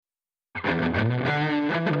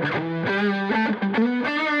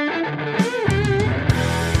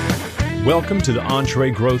Welcome to the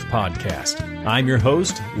EntreGrowth Podcast. I'm your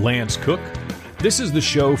host, Lance Cook. This is the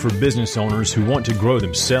show for business owners who want to grow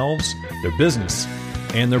themselves, their business,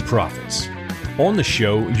 and their profits. On the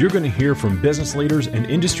show, you're going to hear from business leaders and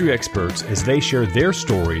industry experts as they share their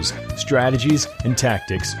stories, strategies, and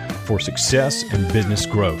tactics for success and business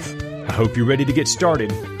growth. I hope you're ready to get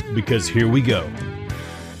started, because here we go.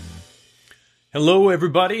 Hello,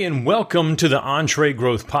 everybody, and welcome to the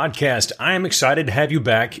EntreGrowth Podcast. I am excited to have you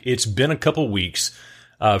back. It's been a couple weeks.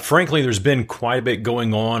 Frankly, there's been quite a bit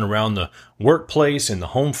going on around the workplace and the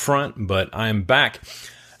home front, but I am back.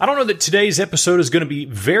 I don't know that today's episode is going to be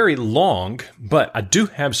very long, but I do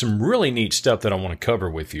have some really neat stuff that I want to cover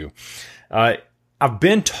with you. I've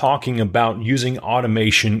been talking about using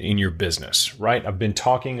automation in your business, right? I've been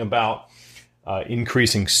talking about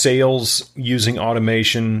increasing sales using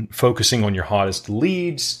automation, focusing on your hottest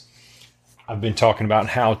leads. I've been talking about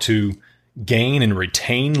how to gain and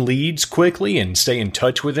retain leads quickly and stay in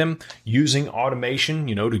touch with them using automation,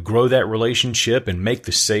 to grow that relationship and make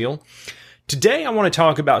the sale. Today, I want to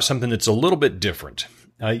talk about something that's a little bit different,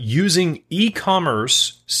 using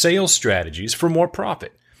e-commerce sales strategies for more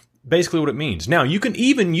profit. Basically what it means. Now, you can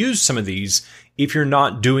even use some of these if you're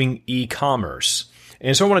not doing e-commerce.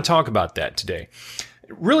 And so I want to talk about that today.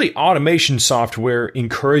 Really, automation software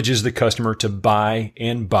encourages the customer to buy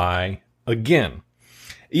and buy again,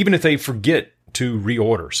 even if they forget to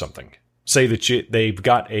reorder something. Say that they've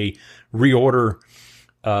got a reorder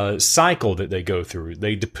cycle that they go through.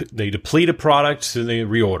 They deplete a product, so they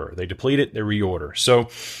reorder. They deplete it, they reorder. So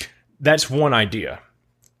that's one idea.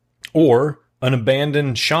 Or an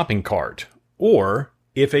abandoned shopping cart. Or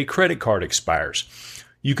if a credit card expires.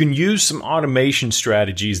 You can use some automation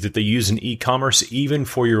strategies that they use in e-commerce even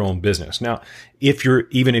for your own business. Now,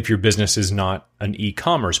 even if your business is not an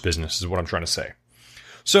e-commerce business, is what I'm trying to say.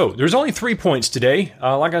 So there's only 3 points today.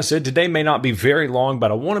 Like I said, today may not be very long,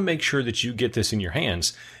 but I want to make sure that you get this in your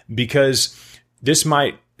hands because this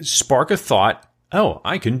might spark a thought, oh,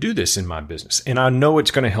 I can do this in my business. And I know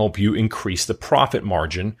it's going to help you increase the profit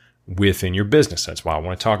margin within your business. That's why I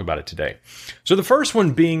want to talk about it today. So the first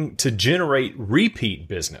one being to generate repeat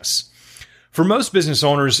business. For most business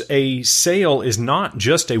owners, a sale is not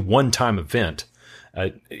just a one-time event.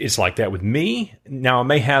 It's like that with me. Now, I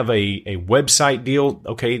may have a website deal.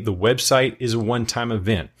 Okay, the website is a one-time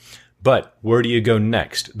event. But where do you go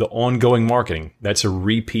next? The ongoing marketing. That's a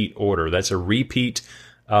repeat order. That's a repeat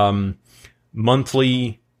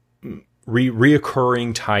monthly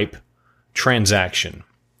reoccurring type transaction.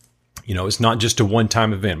 It's not just a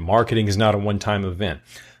one-time event. Marketing is not a one-time event.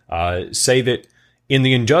 Say that in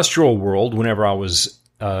the industrial world, whenever I was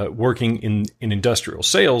working in industrial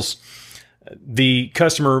sales, the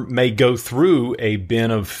customer may go through a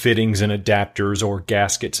bin of fittings and adapters or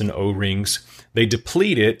gaskets and O-rings. They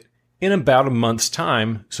deplete it in about a month's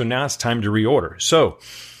time, so now it's time to reorder. So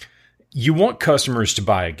you want customers to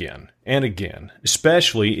buy again and again,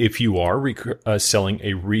 especially if you are selling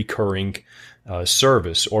a recurring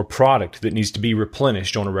service or product that needs to be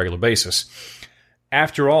replenished on a regular basis.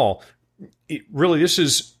 After all, this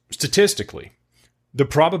is statistically, the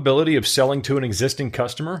probability of selling to an existing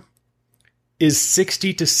customer is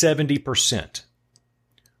 60 to 70%.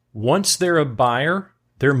 Once they're a buyer,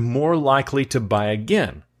 they're more likely to buy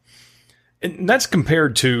again. And that's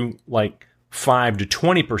compared to like 5 to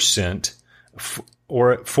 20%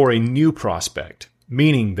 for a new prospect,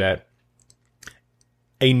 meaning that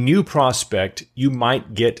a new prospect, you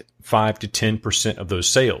might get 5 to 10% of those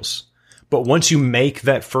sales. But once you make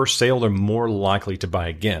that first sale, they're more likely to buy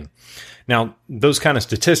again. Now, those kind of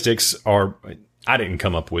statistics I didn't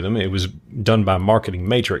come up with them. It was done by Marketing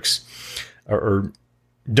Matrix, it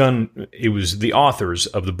was the authors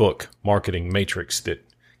of the book, Marketing Matrix, that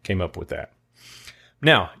came up with that.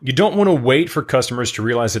 Now, you don't want to wait for customers to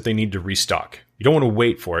realize that they need to restock. You don't want to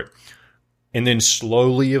wait for it and then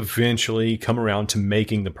slowly, eventually come around to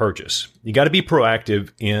making the purchase. You got to be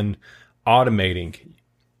proactive in automating.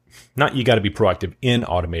 Not you got to be proactive in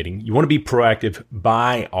automating. You want to be proactive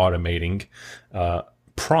by automating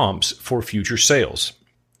prompts for future sales.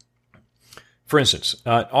 For instance,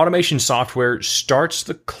 automation software starts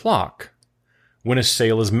the clock when a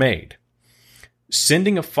sale is made,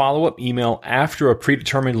 sending a follow-up email after a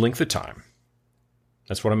predetermined length of time.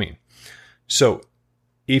 That's what I mean. So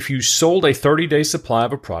if you sold a 30-day supply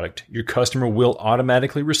of a product, your customer will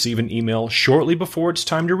automatically receive an email shortly before it's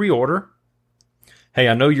time to reorder. Hey,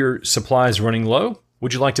 I know your supply is running low.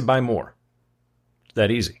 Would you like to buy more? It's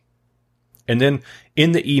that easy. And then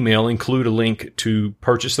in the email, include a link to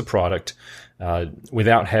purchase the product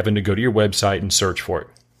without having to go to your website and search for it.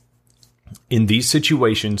 In these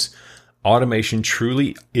situations, automation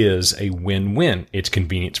truly is a win-win. It's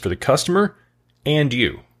convenience for the customer and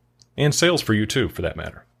you, and sales for you too, for that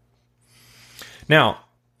matter. Now,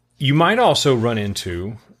 you might also run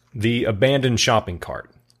into the abandoned shopping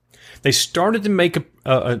cart. They started to make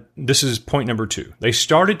this is point number 2. They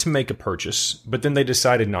started to make a purchase, but then they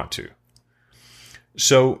decided not to.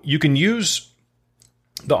 So you can use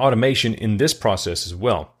the automation in this process as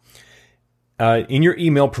well. In your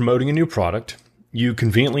email promoting a new product, you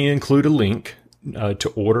conveniently include a link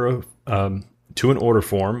to an order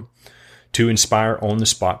form to inspire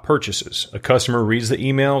on-the-spot purchases. A customer reads the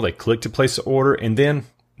email, they click to place the order, and then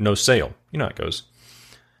no sale. You know how it goes.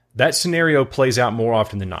 That scenario plays out more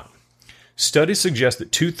often than not. Studies suggest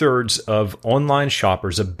that 2/3 of online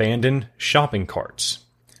shoppers abandon shopping carts.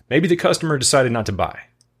 Maybe the customer decided not to buy,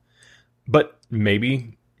 but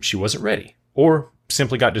maybe she wasn't ready, or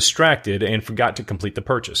simply got distracted and forgot to complete the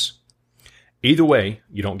purchase. Either way,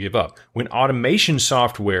 you don't give up. When automation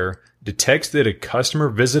software detects that a customer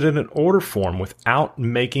visited an order form without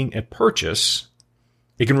making a purchase,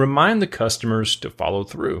 it can remind the customers to follow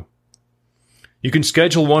through. You can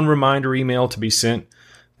schedule one reminder email to be sent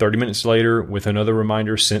 30 minutes later with another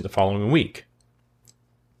reminder sent the following week.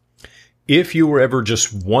 If you were ever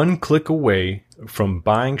just one click away from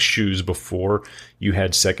buying shoes before you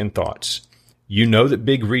had second thoughts, you know that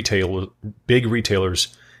big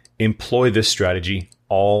retailers employ this strategy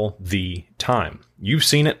all the time. You've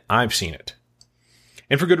seen it, I've seen it.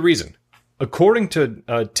 And for good reason. According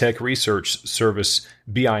to tech research service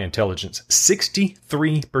BI Intelligence,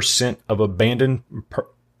 63% of abandoned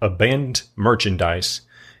merchandise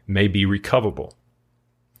may be recoverable,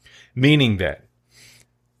 meaning that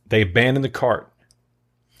they abandon the cart.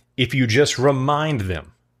 If you just remind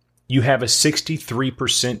them, you have a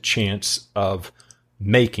 63% chance of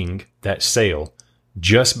making that sale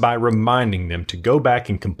just by reminding them to go back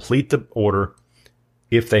and complete the order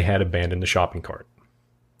if they had abandoned the shopping cart.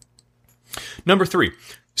 Number 3,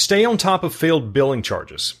 stay on top of failed billing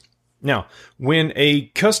charges. Now, when a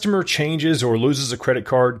customer changes or loses a credit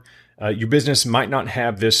card, your business might not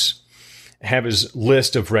have his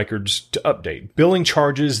list of records to update. Billing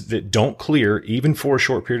charges that don't clear, even for a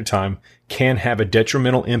short period of time, can have a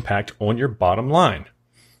detrimental impact on your bottom line.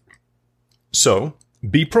 So,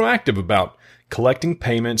 be proactive about collecting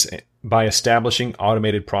payments by establishing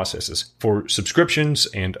automated processes for subscriptions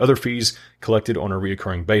and other fees collected on a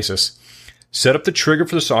recurring basis. Set up the trigger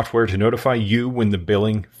for the software to notify you when the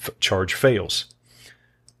billing charge fails.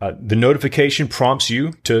 The notification prompts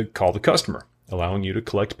you to call the customer, allowing you to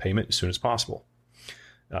collect payment as soon as possible.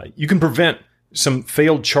 You can prevent some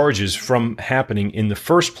failed charges from happening in the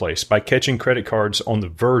first place by catching credit cards on the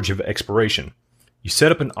verge of expiration. You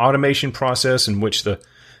set up an automation process in which the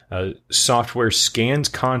software scans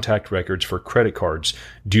contact records for credit cards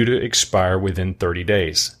due to expire within 30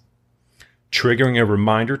 days, triggering a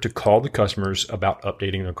reminder to call the customers about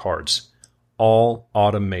updating their cards. All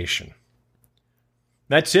automation.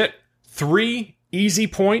 That's it. 3 easy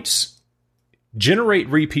points. Generate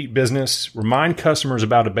repeat business, remind customers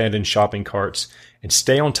about abandoned shopping carts, and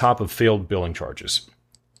stay on top of failed billing charges.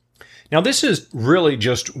 Now, this is really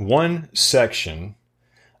just one section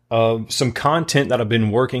of some content that I've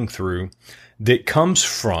been working through that comes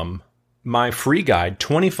from my free guide,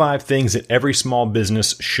 25 Things That Every Small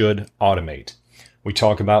Business Should Automate. We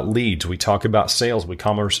talk about leads. We talk about sales. We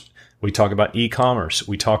talk about e-commerce.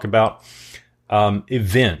 We talk about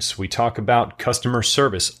events. We talk about customer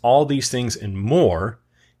service. All these things and more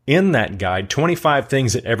in that guide, 25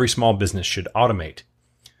 Things That Every Small Business Should Automate.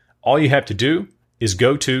 All you have to do is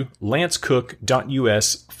go to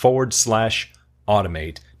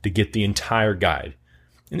lancecook.us/automate to get the entire guide.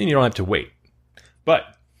 And then you don't have to wait.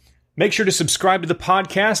 But make sure to subscribe to the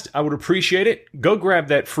podcast. I would appreciate it. Go grab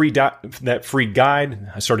that free guide.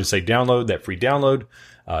 I started to say download, that free download.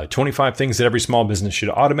 25 Things That Every Small Business Should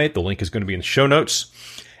Automate. The link is going to be in the show notes.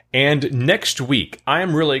 And next week, I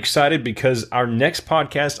am really excited because our next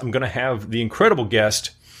podcast, I'm going to have the incredible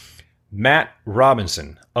guest, Matt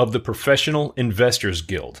Robinson of the Professional Investors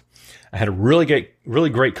Guild. I had a really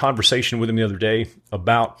great conversation with him the other day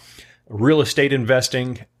about real estate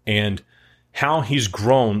investing and how he's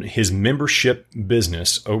grown his membership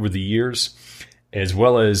business over the years, as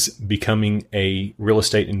well as becoming a real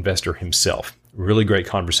estate investor himself. Really great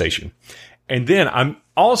conversation. And then I'm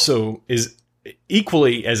also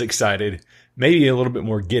equally as excited, maybe a little bit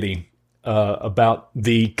more giddy, about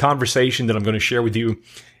the conversation that I'm going to share with you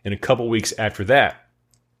in a couple weeks after that.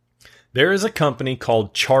 There is a company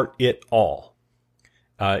called Chart It All.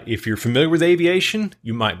 If you're familiar with aviation,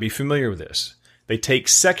 you might be familiar with this. They take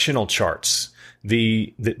sectional charts,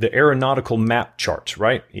 the aeronautical map charts,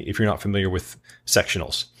 right? If you're not familiar with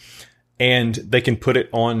sectionals. And they can put it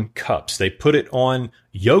on cups. They put it on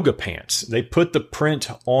yoga pants. They put the print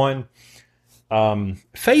on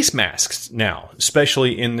face masks now,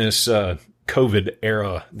 especially in this COVID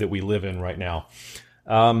era that we live in right now.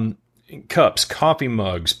 Cups, coffee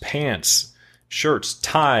mugs, pants, shirts,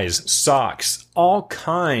 ties, socks, all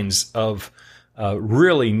kinds of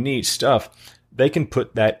really neat stuff. They can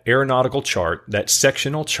put that aeronautical chart, that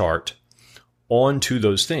sectional chart, onto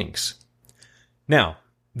those things. Now,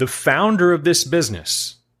 the founder of this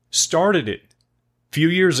business started it a few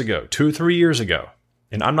years ago, 2 or 3 years ago.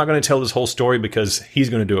 And I'm not going to tell this whole story because he's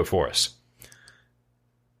going to do it for us.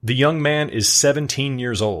 The young man is 17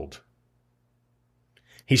 years old.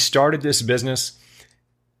 He started this business.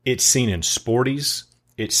 It's seen in Sporties.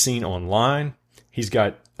 It's seen online. He's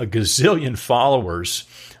got a gazillion followers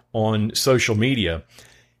on social media.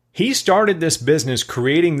 He started this business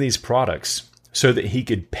creating these products so that he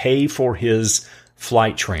could pay for his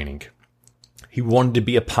flight training. He wanted to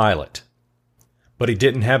be a pilot, but he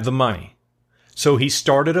didn't have the money. So he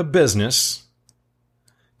started a business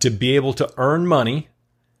to be able to earn money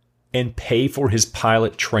and pay for his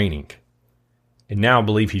pilot training. And now I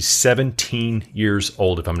believe he's 17 years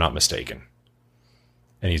old, if I'm not mistaken.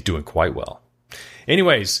 And he's doing quite well.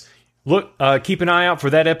 Anyways, look, keep an eye out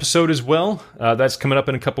for that episode as well. That's coming up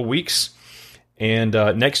in a couple weeks. And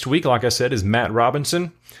next week, like I said, is Matt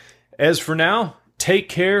Robinson. As for now, take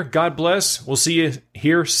care. God bless. We'll see you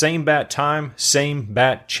here, same bat time, same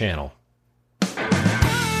bat channel.